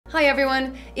Hi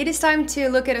everyone! It is time to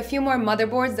look at a few more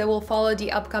motherboards that will follow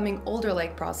the upcoming Alder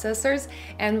Lake processors,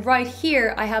 and right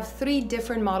here I have 3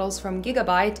 different models from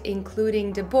Gigabyte,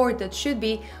 including the board that should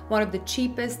be one of the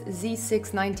cheapest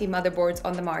Z690 motherboards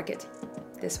on the market.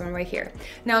 This one right here.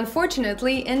 Now,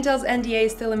 unfortunately, Intel's NDA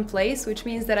is still in place, which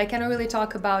means that I cannot really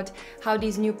talk about how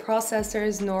these new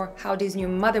processors nor how these new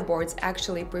motherboards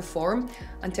actually perform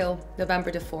until November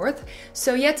the 4th.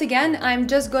 So yet again, I'm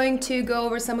just going to go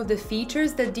over some of the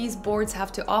features that these boards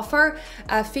have to offer,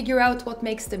 figure out what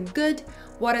makes them good,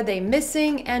 what are they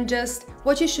missing, and just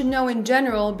what you should know in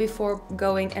general before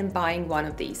going and buying one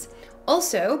of these.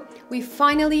 Also, we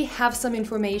finally have some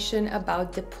information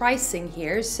about the pricing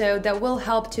here, so that will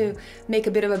help to make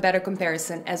a bit of a better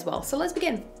comparison as well. So let's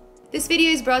begin. This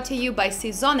video is brought to you by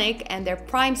Seasonic and their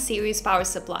Prime series power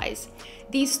supplies.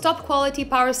 These top quality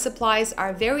power supplies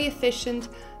are very efficient,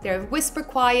 they're whisper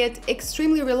quiet,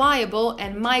 extremely reliable,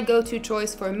 and my go-to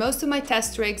choice for most of my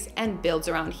test rigs and builds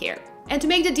around here. And to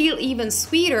make the deal even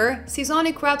sweeter,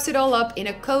 Seasonic wraps it all up in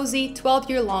a cozy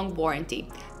 12-year-long warranty.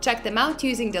 Check them out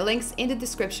using the links in the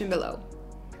description below.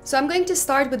 So I'm going to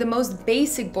start with the most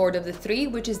basic board of the 3,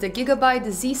 which is the Gigabyte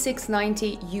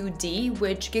Z690 UD,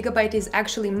 which Gigabyte is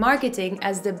actually marketing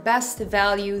as the best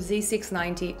value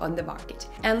Z690 on the market.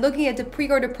 And looking at the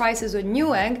pre-order prices on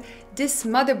Newegg, this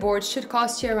motherboard should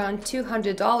cost you around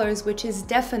 $200, which is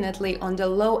definitely on the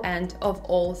low end of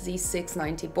all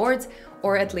Z690 boards,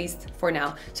 or at least for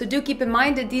now. So do keep in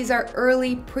mind that these are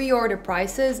early pre-order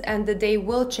prices and that they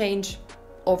will change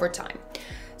over time.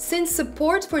 Since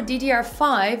support for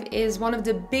DDR5 is one of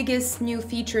the biggest new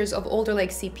features of Alder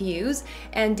Lake CPUs,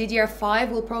 and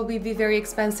DDR5 will probably be very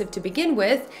expensive to begin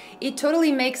with, it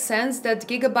totally makes sense that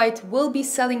Gigabyte will be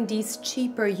selling these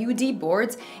cheaper UD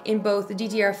boards in both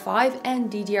DDR5 and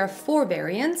DDR4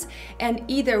 variants, and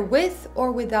either with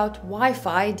or without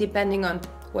Wi-Fi, depending on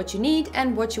what you need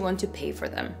and what you want to pay for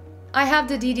them. I have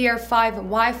the DDR5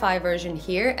 Wi-Fi version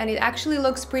here, and it actually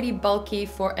looks pretty bulky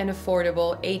for an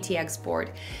affordable ATX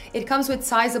board. It comes with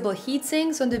sizable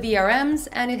heatsinks on the VRMs,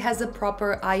 and it has a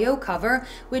proper I/O cover,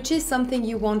 which is something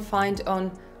you won't find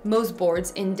on most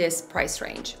boards in this price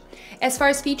range. As far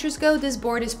as features go, this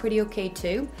board is pretty okay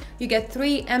too. You get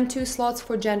 3 M.2 slots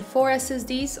for Gen 4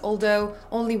 SSDs, although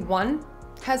only one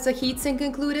has a heatsink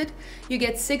included. You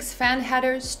get 6 fan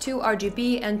headers, 2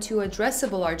 RGB and 2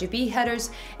 addressable RGB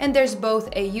headers, and there's both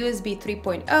a USB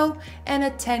 3.0 and a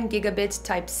 10 gigabit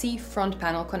Type-C front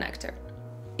panel connector.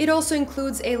 It also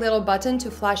includes a little button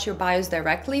to flash your BIOS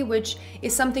directly, which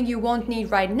is something you won't need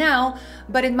right now,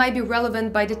 but it might be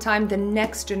relevant by the time the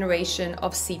next generation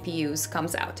of CPUs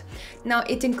comes out. Now,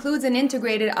 it includes an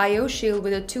integrated I/O shield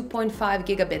with a 2.5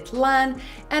 gigabit LAN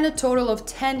and a total of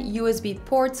 10 USB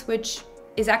ports, which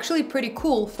is actually pretty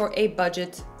cool for a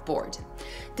budget board.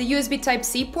 The USB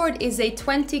Type-C port is a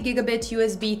 20 gigabit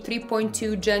USB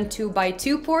 3.2 Gen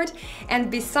 2x2 port, and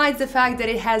besides the fact that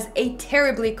it has a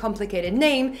terribly complicated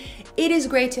name, it is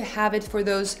great to have it for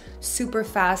those super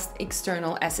fast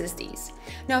external SSDs.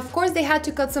 Now, of course, they had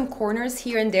to cut some corners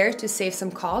here and there to save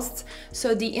some costs,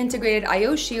 so the integrated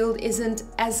I/O shield isn't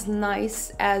as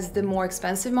nice as the more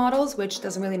expensive models, which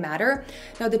doesn't really matter.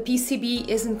 Now, the PCB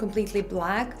isn't completely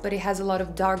black, but it has a lot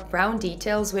of dark brown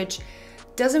details, which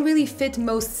doesn't really fit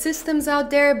most systems out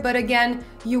there, but again,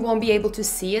 you won't be able to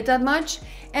see it that much,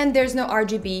 and there's no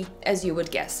RGB as you would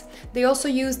guess. They also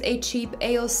used a cheap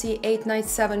AOC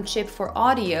 897 chip for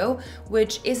audio,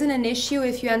 which isn't an issue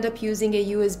if you end up using a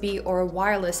USB or a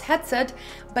wireless headset,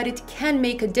 but it can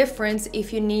make a difference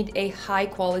if you need a high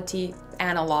quality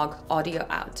analog audio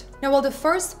out. Now, while the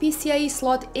first PCIe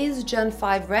slot is Gen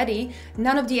 5 ready,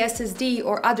 none of the SSD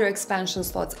or other expansion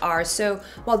slots are, so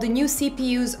while the new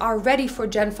CPUs are ready for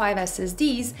Gen 5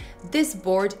 SSDs, this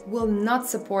board will not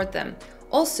support them.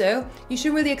 Also, you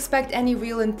shouldn't really expect any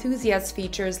real enthusiast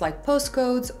features like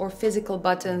postcodes or physical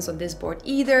buttons on this board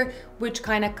either, which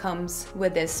kind of comes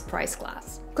with this price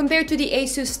class. Compared to the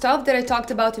Asus stuff that I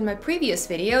talked about in my previous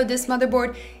video, this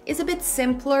motherboard is a bit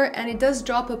simpler and it does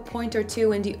drop a point or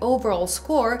two in the overall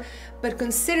score, but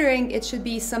considering it should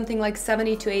be something like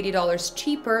 $70 to $80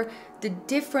 cheaper, the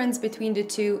difference between the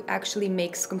two actually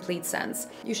makes complete sense.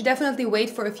 You should definitely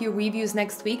wait for a few reviews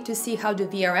next week to see how the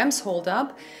VRMs hold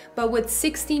up, but with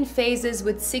 16 phases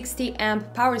with 60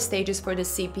 amp power stages for the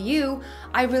CPU,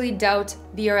 I really doubt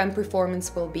VRM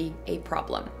performance will be a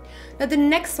problem. Now, the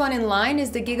next one in line is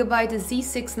the Gigabyte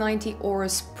Z690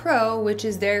 Aorus Pro, which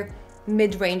is their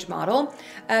mid-range model,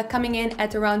 coming in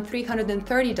at around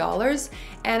 $330,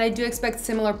 and I do expect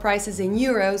similar prices in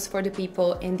euros for the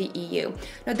people in the EU.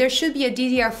 Now there should be a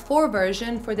DDR4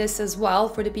 version for this as well,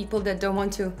 for the people that don't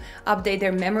want to update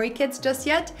their memory kits just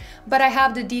yet, but I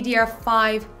have the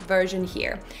DDR5 version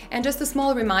here. And just a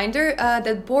small reminder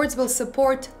that boards will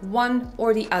support one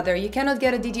or the other. You cannot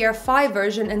get a DDR5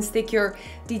 version and stick your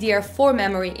DDR4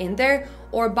 memory in there,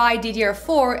 or buy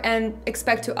DDR4 and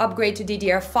expect to upgrade to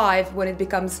DDR5 when it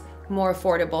becomes more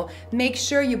affordable. Make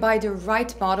sure you buy the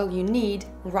right model you need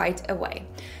right away.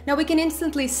 Now we can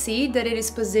instantly see that it is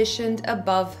positioned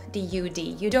above the UD.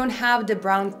 You don't have the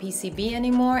brown PCB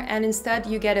anymore, and instead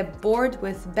you get a board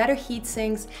with better heat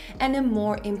sinks and a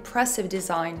more impressive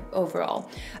design overall.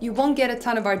 You won't get a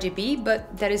ton of RGB,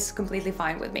 but that is completely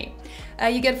fine with me.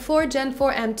 You get 4 Gen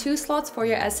 4 M2 slots for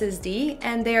your SSD,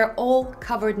 and they are all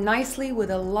covered nicely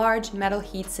with a large metal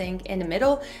heatsink in the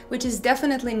middle, which is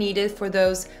definitely needed for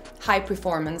those high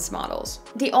performance models.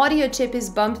 The audio chip is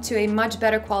bumped to a much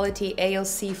better quality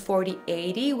ALC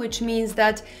 4080, which means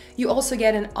that you also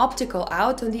get an optical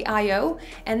out on the I/O,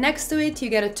 and next to it you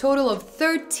get a total of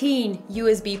 13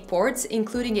 USB ports,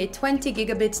 including a 20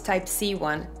 gigabit Type-C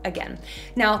one again.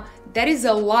 Now, that is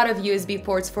a lot of USB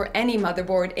ports for any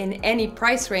motherboard in any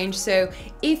price range, so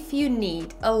if you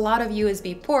need a lot of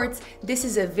USB ports, this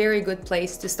is a very good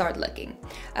place to start looking.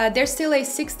 There's still a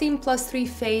 16+3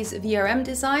 phase VRM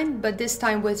design, but this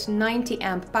time with 90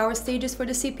 amp power stages for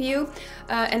the CPU.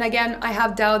 And again, I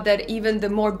have doubt that even the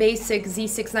more basic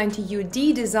Z690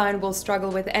 UD design will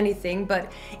struggle with anything,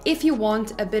 but if you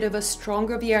want a bit of a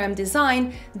stronger VRM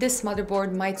design, this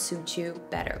motherboard might suit you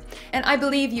better. And I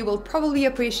believe you will probably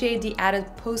appreciate the added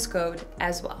postcode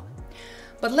as well.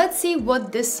 But let's see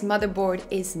what this motherboard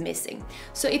is missing.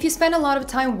 So if you spend a lot of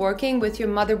time working with your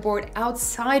motherboard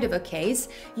outside of a case,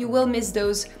 you will miss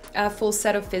those full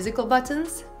set of physical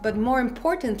buttons, but more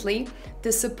importantly,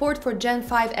 the support for Gen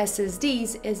 5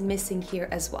 SSDs is missing here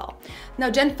as well. Now,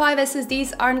 Gen 5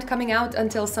 SSDs aren't coming out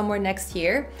until somewhere next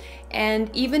year, and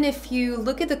even if you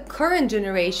look at the current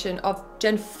generation of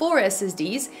Gen 4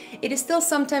 SSDs, it is still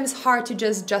sometimes hard to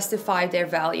just justify their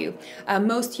value.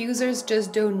 Most users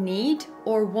just don't need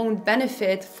or won't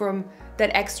benefit from that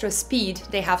extra speed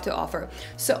they have to offer.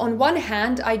 So on one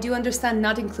hand, I do understand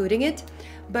not including it,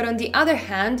 but on the other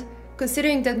hand,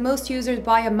 considering that most users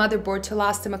buy a motherboard to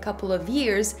last them a couple of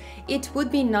years, it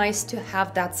would be nice to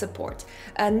have that support.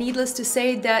 Needless to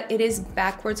say that it is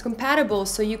backwards compatible,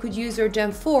 so you could use your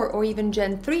Gen 4 or even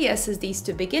Gen 3 SSDs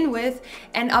to begin with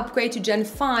and upgrade to Gen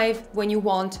 5 when you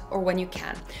want or when you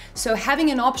can. So having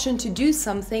an option to do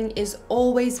something is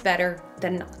always better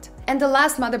than not. And the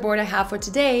last motherboard I have for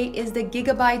today is the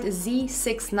Gigabyte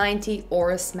Z690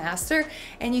 Aorus Master,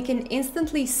 and you can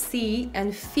instantly see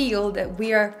and feel that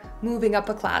we are moving up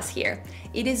a class here.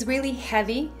 It is really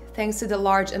heavy, thanks to the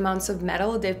large amounts of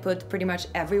metal they've put pretty much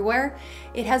everywhere.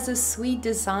 It has a sweet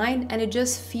design and it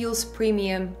just feels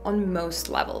premium on most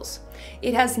levels.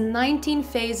 It has 19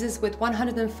 phases with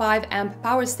 105 amp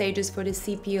power stages for the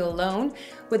CPU alone,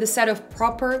 with a set of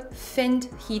proper finned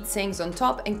heat sinks on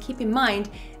top, and keep in mind,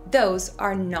 those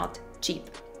are not cheap.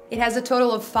 It has a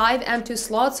total of 5 M2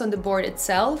 slots on the board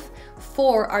itself,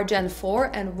 4 are Gen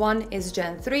 4 and 1 is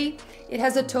Gen 3. It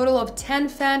has a total of 10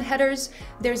 fan headers.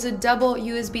 There's a double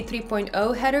USB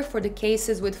 3.0 header for the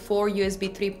cases with 4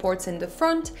 USB 3 ports in the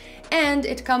front, and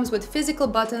it comes with physical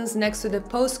buttons next to the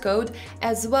postcode,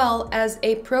 as well as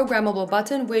a programmable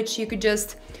button which you could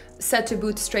just set to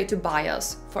boot straight to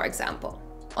BIOS, for example.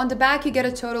 On the back you get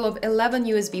a total of 11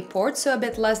 USB ports, so a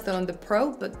bit less than on the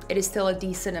Pro, but it is still a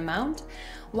decent amount.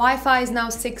 Wi-Fi is now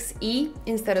 6E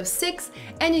instead of 6,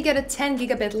 and you get a 10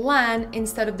 gigabit LAN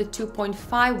instead of the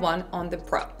 2.5 one on the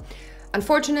Pro.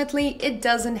 Unfortunately, it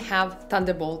doesn't have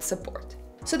Thunderbolt support.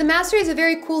 So the Master is a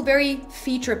very cool, very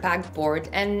feature-packed board,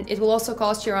 and it will also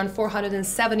cost you around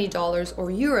 $470 or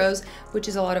euros, which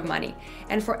is a lot of money.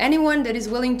 And for anyone that is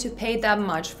willing to pay that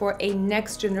much for a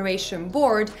next generation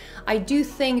board, I do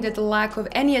think that the lack of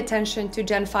any attention to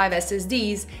Gen 5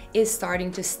 SSDs is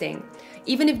starting to sting.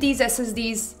 Even if these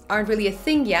SSDs aren't really a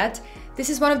thing yet, this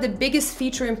is one of the biggest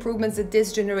feature improvements that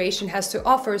this generation has to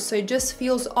offer, so it just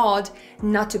feels odd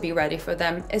not to be ready for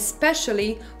them,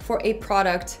 especially for a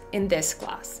product in this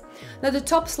class. Now the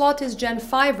top slot is Gen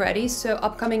 5 ready, so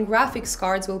upcoming graphics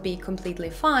cards will be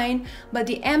completely fine, but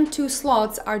the M2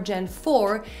 slots are Gen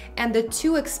 4, and the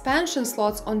 2 expansion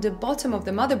slots on the bottom of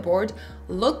the motherboard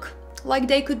look like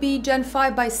they could be Gen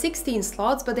 5 by 16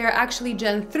 slots, but they're actually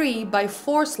Gen 3 by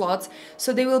 4 slots,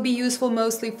 so they will be useful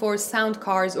mostly for sound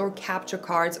cards or capture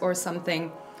cards or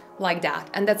something like that,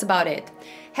 and that's about it.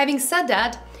 Having said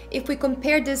that, if we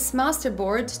compare this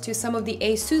masterboard to some of the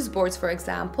Asus boards, for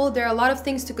example, there are a lot of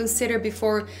things to consider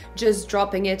before just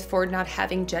dropping it for not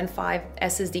having Gen 5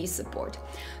 SSD support.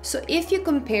 So if you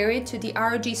compare it to the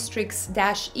ROG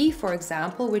Strix-E, for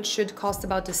example, which should cost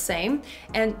about the same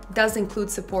and does include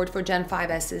support for Gen 5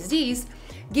 SSDs,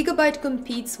 Gigabyte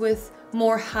competes with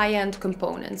more high-end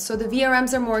components. So the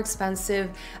VRMs are more expensive,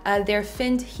 their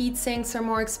finned heat sinks are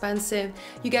more expensive,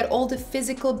 you get all the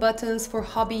physical buttons for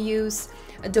hobby use,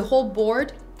 the whole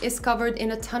board is covered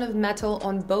in a ton of metal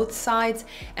on both sides,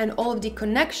 and all of the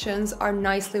connections are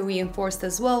nicely reinforced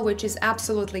as well, which is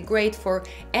absolutely great for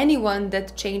anyone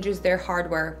that changes their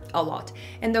hardware a lot.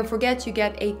 And don't forget, you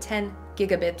get a 10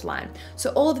 gigabit LAN.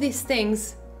 So all of these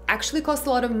things actually cost a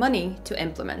lot of money to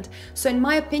implement. So in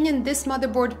my opinion, this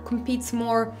motherboard competes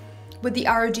more with the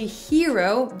ROG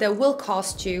Hero that will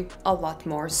cost you a lot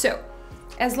more. So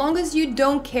as long as you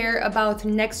don't care about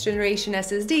next generation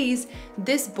SSDs,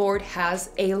 this board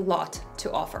has a lot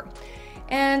to offer.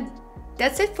 And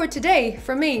that's it for today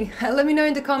from me. Let me know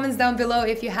in the comments down below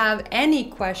if you have any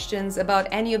questions about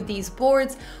any of these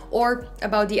boards or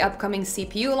about the upcoming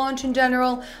CPU launch in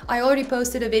general. I already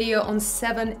posted a video on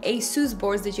 7 Asus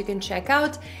boards that you can check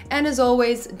out. And as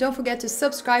always, don't forget to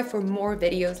subscribe for more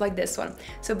videos like this one.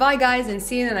 So bye guys, and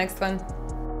see you in the next one.